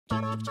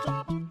The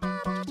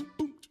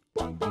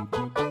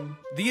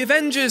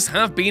Avengers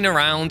have been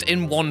around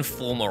in one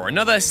form or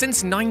another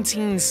since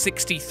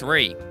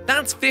 1963.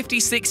 That's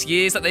 56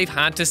 years that they've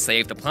had to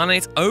save the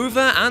planet over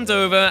and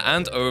over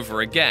and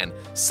over again.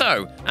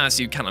 So, as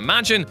you can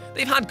imagine,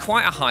 they've had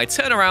quite a high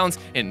turnaround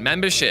in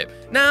membership.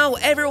 Now,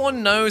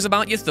 everyone knows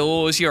about your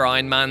Thors, your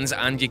Iron Mans,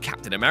 and your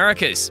Captain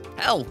Americas.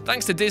 Hell,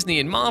 thanks to Disney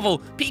and Marvel,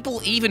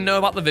 people even know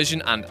about the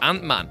Vision and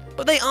Ant-Man.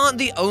 But they aren't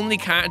the only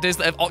characters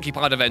that have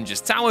occupied Avengers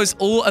Towers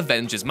or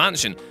Avengers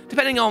Mansion,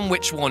 depending on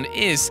which one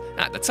is,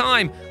 at the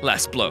time,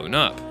 less blown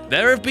up.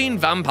 There have been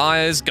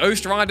vampires,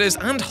 Ghost Riders,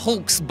 and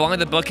Hulks by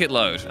the bucket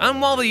load,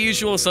 and while the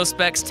usual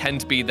suspects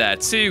tend to be there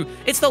too,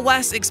 it's the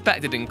less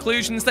expected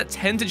inclusions that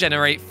tend to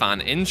generate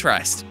fan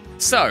interest.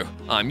 So,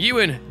 I'm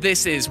Ewan,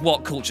 this is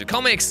What Culture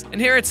Comics, and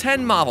here are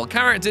 10 Marvel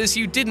characters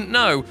you didn't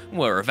know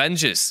were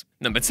Avengers.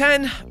 Number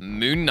 10,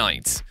 Moon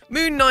Knight.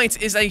 Moon Knight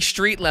is a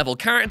street-level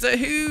character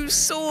who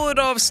sort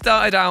of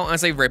started out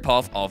as a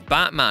ripoff of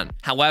Batman.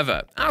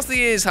 However, as the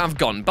years have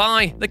gone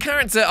by, the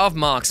character of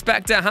Mark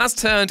Spector has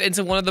turned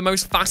into one of the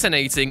most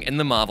fascinating in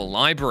the Marvel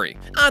library.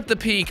 At the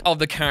peak of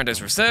the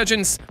character's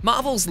resurgence,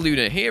 Marvel's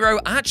lunar hero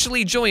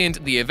actually joined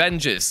the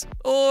Avengers,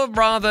 or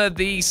rather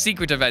the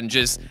Secret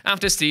Avengers,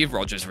 after Steve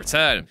Rogers'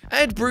 return.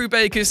 Ed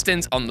Brubaker's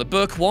stint on the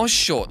book was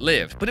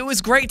short-lived, but it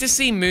was great to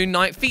see Moon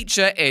Knight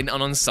feature in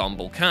an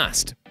ensemble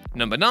cast.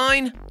 Number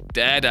 9,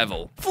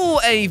 Daredevil. For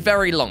a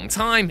very long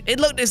time, it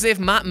looked as if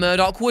Matt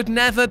Murdock would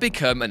never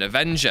become an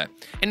Avenger.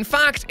 In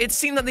fact, it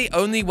seemed that the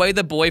only way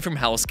the boy from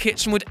Hell's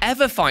Kitchen would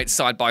ever fight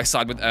side by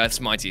side with Earth's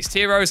mightiest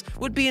heroes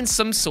would be in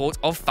some sort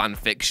of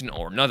fanfiction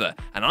or another,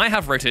 and I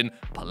have written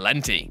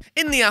plenty.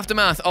 In the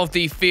aftermath of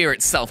the Fear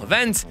Itself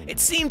event, it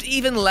seemed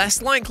even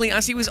less likely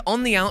as he was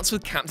on the outs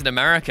with Captain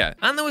America,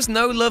 and there was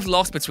no love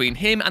lost between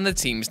him and the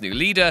team's new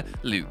leader,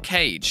 Luke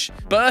Cage.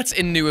 But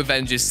in New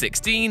Avengers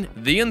 16,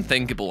 the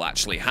unthinkable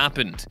actually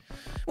happened.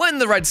 When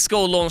the Red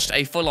Skull launched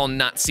a full-on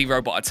Nazi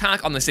robot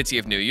attack on the city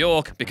of New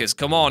York, because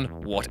come on,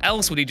 what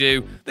else would he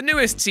do, the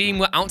newest team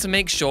were out to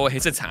make sure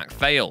his attack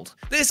failed.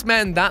 This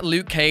meant that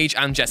Luke Cage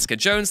and Jessica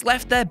Jones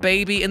left their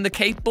baby in the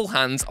capable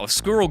hands of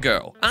Squirrel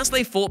Girl as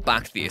they fought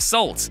back the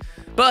assault.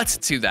 But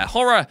to their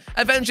horror,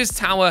 Avengers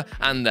Tower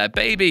and their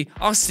baby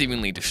are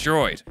seemingly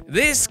destroyed.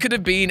 This could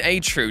have been a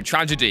true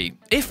tragedy,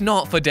 if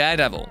not for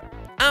Daredevil.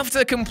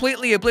 After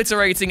completely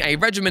obliterating a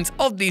regiment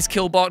of these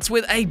killbots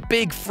with a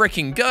big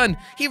freaking gun,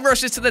 he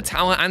rushes to the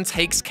tower and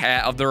takes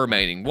care of the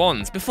remaining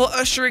ones before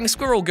ushering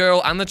Squirrel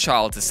Girl and the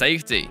child to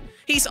safety.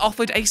 He's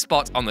offered a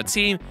spot on the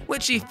team,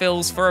 which he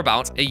fills for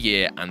about a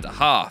year and a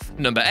half.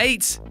 Number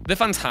 8, the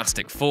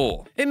Fantastic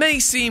Four. It may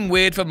seem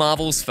weird for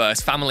Marvel's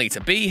first family to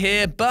be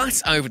here,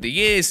 but over the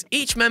years,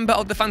 each member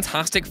of the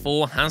Fantastic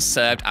Four has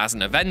served as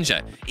an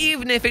Avenger,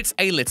 even if it's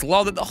a little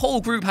odd that the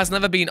whole group has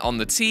never been on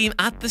the team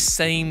at the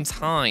same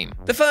time.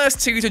 The first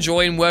two to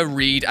join were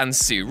Reed and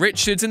Sue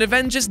Richards in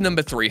Avengers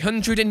number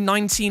 300 in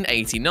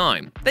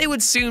 1989. They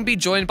would soon be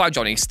joined by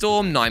Johnny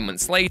Storm 9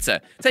 months later,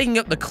 taking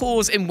up the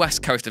cause in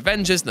West Coast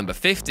Avengers number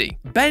 50.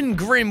 Ben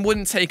Grimm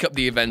wouldn't take up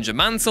the Avenger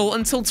mantle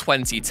until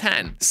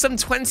 2010, some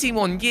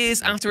 21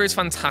 years after his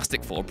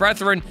Fantastic Four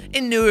brethren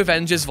in New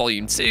Avengers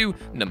Volume 2,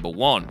 number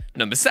 1.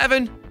 Number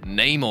 7,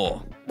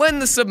 Namor. When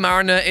the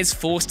Submariner is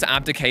forced to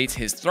abdicate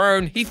his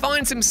throne, he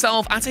finds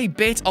himself at a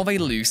bit of a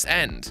loose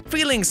end.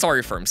 Feeling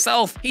sorry for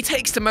himself, he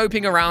takes to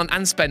moping around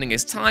and spending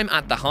his time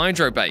at the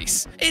Hydro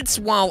base. It's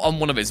while on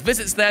one of his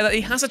visits there that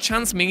he has a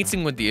chance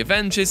meeting with the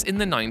Avengers in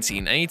the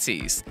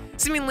 1980s.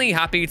 Seemingly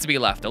happy to be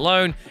left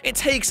alone, it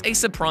takes a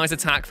surprise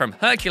attack from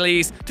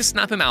Hercules to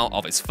snap him out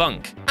of his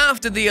funk.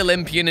 After the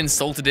Olympian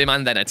insulted him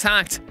and then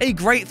attacked, a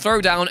great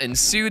throwdown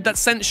ensued that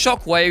sent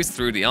shockwaves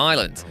through the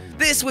island.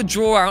 This would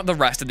draw out the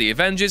rest of the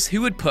Avengers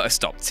who would put a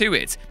stop to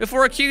it,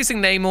 before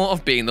accusing Namor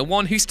of being the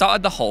one who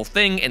started the whole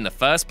thing in the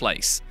first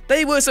place.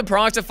 They were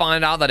surprised to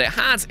find out that it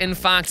had, in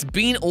fact,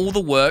 been all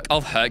the work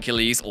of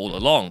Hercules all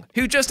along,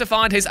 who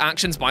justified his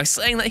actions by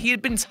saying that he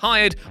had been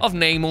tired of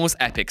Namor's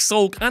epic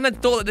sulk and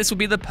had thought that this would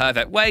be the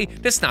perfect way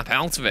to snap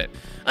out of it.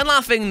 And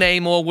laughing,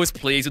 Namor was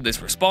pleased with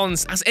this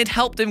response as it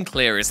helped him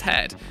clear his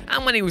head,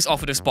 and when he was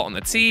offered a spot on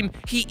the team,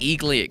 he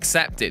eagerly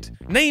accepted.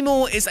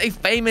 Namor is a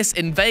famous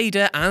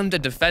invader and a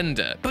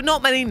defender, but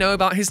not many know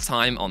about his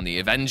time on the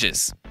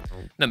Avengers.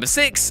 Number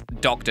 6,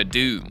 Dr.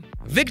 Doom.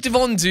 Victor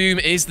Von Doom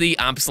is the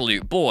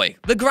absolute boy,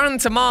 the grand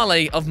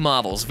tamale of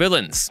Marvel's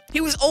villains. He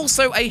was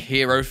also a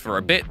hero for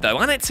a bit though,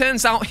 and it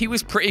turns out he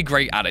was pretty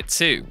great at it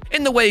too.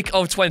 In the wake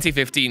of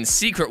 2015's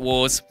Secret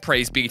Wars,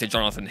 praise be to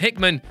Jonathan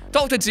Hickman,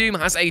 Dr. Doom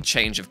has a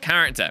change of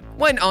character.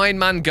 When Iron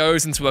Man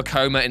goes into a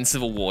coma in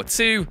Civil War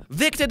II,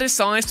 Victor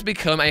decides to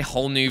become a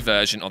whole new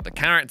version of the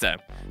character.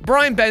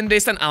 Brian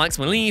Bendis and Alex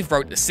Maleev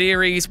wrote the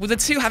series, with the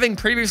two having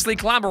previously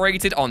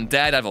collaborated on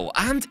Daredevil,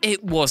 and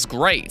it was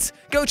great.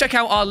 Go check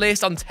out our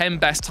list on 10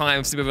 best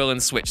times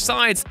supervillains switch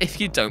sides if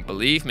you don't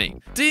believe me.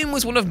 Doom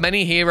was one of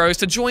many heroes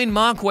to join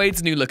Mark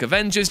Waid's New Look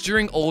Avengers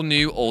during All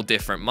New, All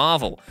Different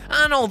Marvel,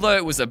 and although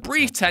it was a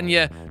brief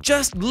tenure,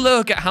 just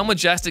look at how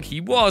majestic he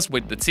was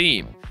with the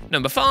team.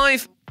 Number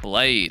 5,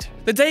 Blade.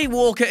 The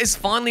Daywalker is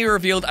finally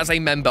revealed as a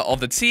member of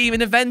the team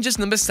in Avengers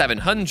number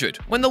 700,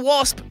 when the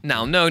Wasp,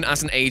 now known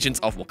as an agent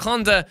of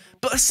Wakanda,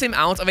 busts him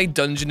out of a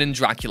dungeon in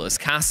Dracula's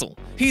castle.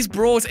 He's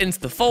brought into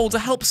the fold to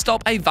help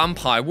stop a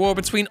vampire war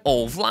between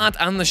Old Vlad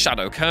and the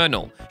Shadow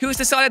Colonel, who has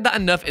decided that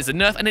enough is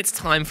enough and it's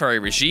time for a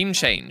regime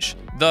change.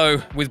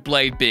 Though, with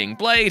Blade being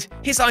Blade,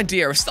 his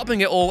idea of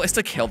stopping it all is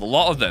to kill the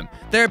lot of them,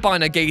 thereby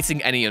negating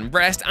any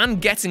unrest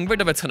and getting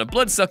rid of a ton of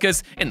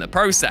bloodsuckers in the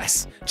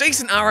process.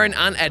 Jason Aaron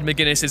and Ed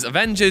McGuinness's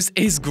Avengers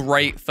is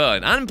great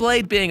fun, and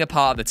Blade being a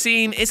part of the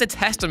team is a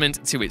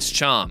testament to its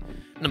charm.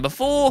 Number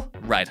 4.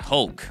 Red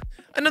Hulk.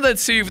 Another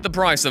 2 for the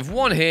price of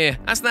 1 here,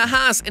 as there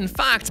has, in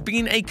fact,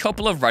 been a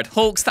couple of Red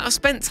Hulks that have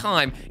spent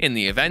time in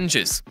the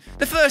Avengers.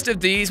 The first of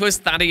these was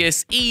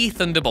Thaddeus E.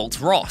 Thunderbolt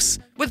Ross.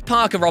 With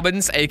Parker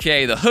Robbins,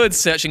 aka the Hood,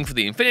 searching for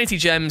the Infinity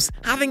Gems,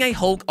 having a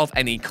Hulk of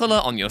any colour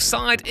on your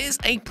side is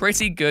a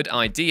pretty good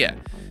idea.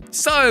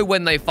 So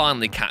when they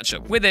finally catch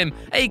up with him,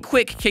 a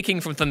quick kicking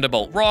from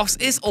Thunderbolt Ross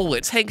is all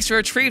it takes to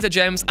retrieve the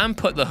gems and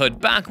put the Hood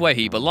back where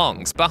he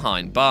belongs,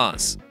 behind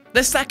bars.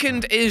 The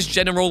second is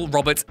General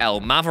Robert L.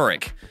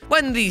 Maverick.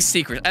 When the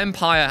Secret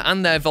Empire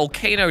and their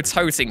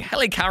volcano-toting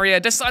helicarrier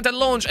decide to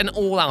launch an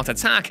all-out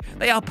attack,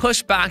 they are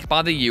pushed back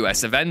by the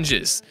US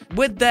Avengers.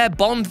 With their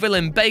Bond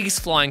villain base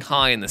flying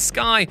high in the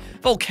sky,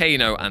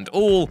 volcano and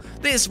all,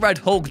 this Red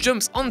Hulk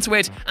jumps onto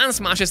it and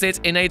smashes it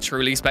in a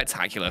truly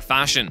spectacular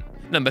fashion.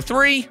 Number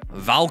 3.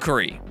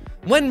 Valkyrie.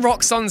 When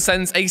Roxxon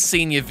sends a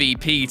senior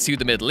VP to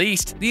the Middle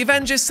East, the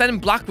Avengers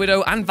send Black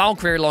Widow and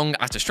Valkyrie along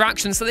as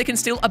distractions so they can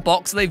steal a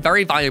box with a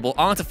very valuable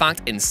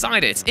artifact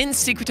inside it in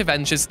Secret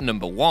Avengers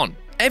number 1.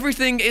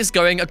 Everything is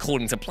going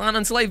according to plan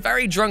until a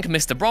very drunk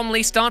Mr.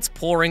 Bromley starts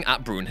pouring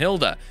at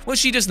Brunhilde, which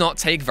she does not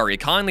take very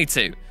kindly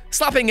to.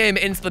 Slapping him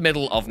into the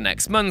middle of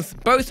next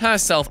month, both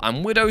herself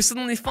and Widow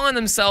suddenly find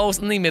themselves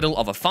in the middle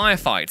of a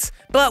firefight.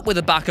 But with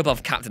the backup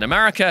of Captain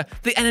America,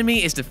 the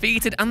enemy is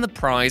defeated and the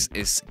prize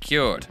is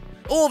secured.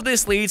 All of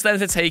this leads them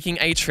to taking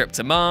a trip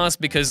to Mars,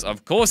 because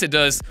of course it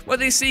does, where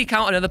they seek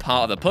out another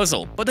part of the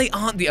puzzle, but they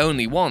aren't the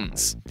only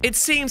ones. It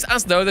seems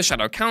as though the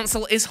Shadow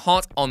Council is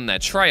hot on their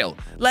trail,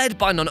 led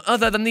by none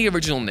other than the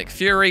original Nick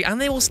Fury, and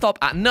they will stop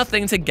at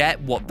nothing to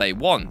get what they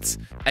want.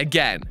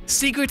 Again,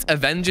 Secret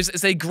Avengers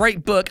is a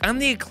great book,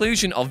 and the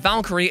inclusion of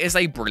Valkyrie is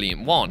a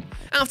brilliant one.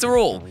 After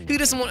all, who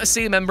doesn't want to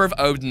see a member of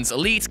Odin's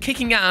elite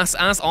kicking ass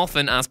as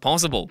often as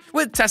possible?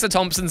 With Tessa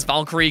Thompson's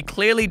Valkyrie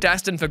clearly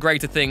destined for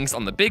greater things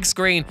on the big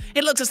screen,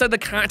 it looks as though the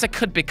character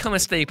could become a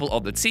staple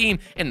of the team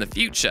in the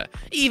future,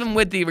 even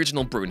with the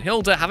original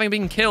Brunhilde having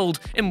been killed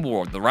in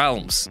War of the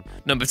Realms.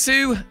 Number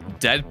 2.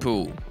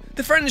 Deadpool.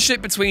 The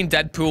friendship between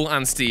Deadpool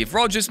and Steve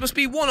Rogers must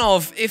be one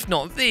of, if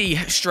not the,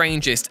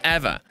 strangest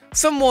ever.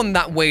 Someone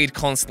that Wade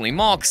constantly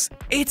mocks,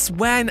 it's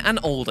when an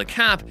older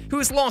Cap, who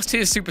has lost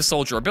his super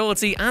soldier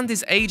ability and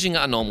is aging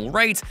at a normal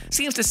rate,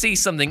 seems to see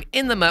something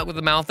in the Merc with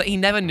the mouth that he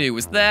never knew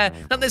was there,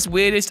 that this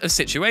weirdest of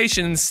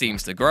situations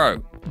seems to grow.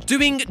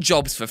 Doing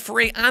jobs for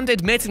free and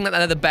admitting that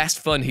they're the best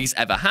fun he's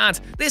ever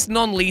had, this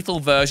non-lethal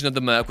version of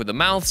the Merc with the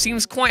mouth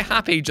seems quite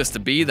happy just to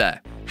be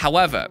there.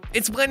 However,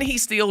 it's when he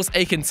steals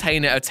a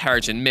container of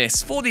Terrigen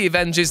Mist for the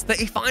Avengers that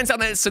he finds out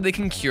that it's so they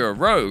can cure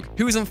Rogue,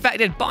 who is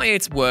infected by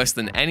it worse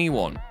than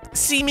anyone.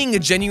 Seeming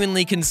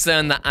genuinely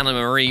concerned that Anna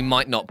Marie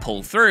might not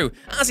pull through,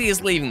 as he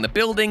is leaving the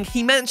building,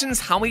 he mentions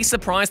how he's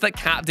surprised that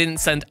Cap didn't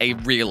send a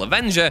real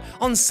Avenger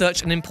on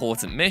such an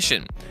important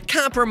mission.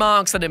 Cap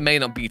remarks that it may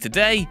not be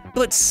today,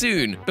 but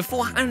soon,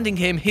 before handing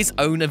him his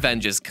own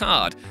Avengers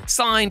card,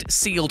 signed,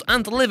 sealed,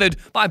 and delivered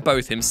by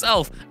both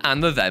himself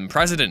and the then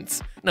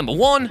president. Number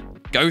 1.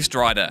 Ghost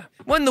Rider.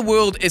 When the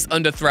world is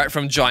under threat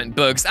from giant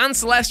bugs and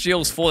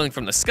celestials falling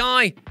from the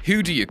sky,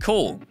 who do you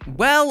call?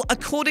 Well,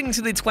 according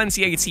to the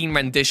 2018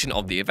 rendition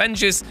of The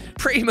Avengers,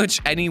 pretty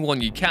much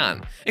anyone you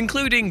can,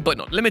 including but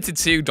not limited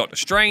to Doctor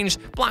Strange,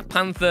 Black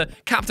Panther,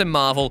 Captain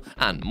Marvel,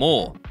 and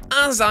more.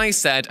 As I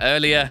said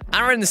earlier,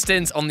 Aaron's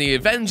stint on The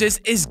Avengers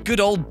is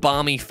good old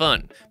balmy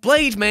fun.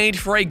 Blade made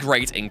for a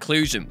great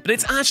inclusion, but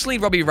it's actually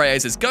Robbie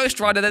Reyes' Ghost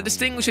Rider that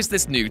distinguishes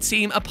this new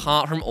team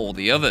apart from all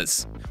the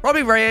others.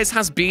 Robbie Reyes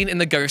has been in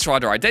the Ghost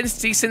Rider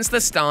identity since the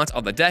start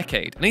of the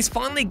decade, and he's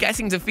finally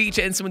getting to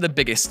feature in some of the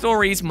biggest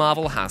stories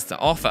Marvel has to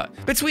offer.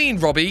 Between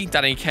Robbie,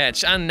 Danny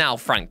Ketch, and now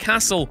Frank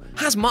Castle,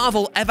 has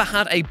Marvel ever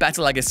had a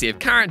better legacy of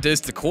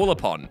characters to call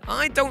upon?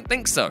 I don't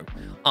think so.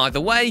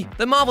 Either way,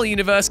 the Marvel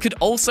Universe could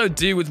also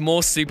do with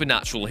more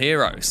supernatural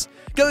heroes.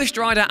 Ghost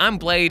Rider and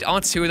Blade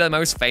are two of their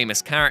most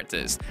famous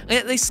characters, and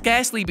yet they've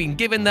scarcely been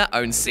given their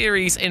own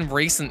series in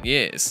recent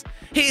years.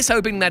 Here's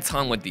hoping their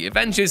time with the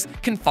Avengers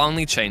can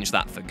finally change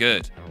that for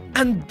good.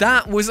 And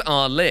that was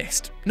our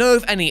list. Know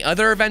of any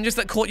other Avengers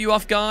that caught you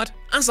off guard?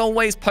 As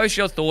always, post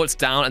your thoughts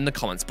down in the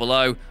comments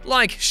below.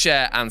 Like,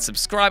 share, and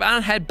subscribe,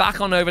 and head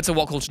back on over to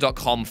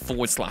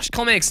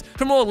whatculture.com/comics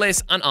for more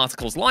lists and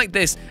articles like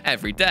this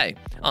every day.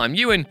 I'm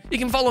Ewan. You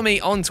can follow me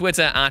on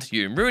Twitter at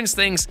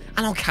EwanRuinsThings,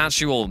 and I'll catch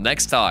you all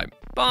next time.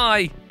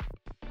 Bye!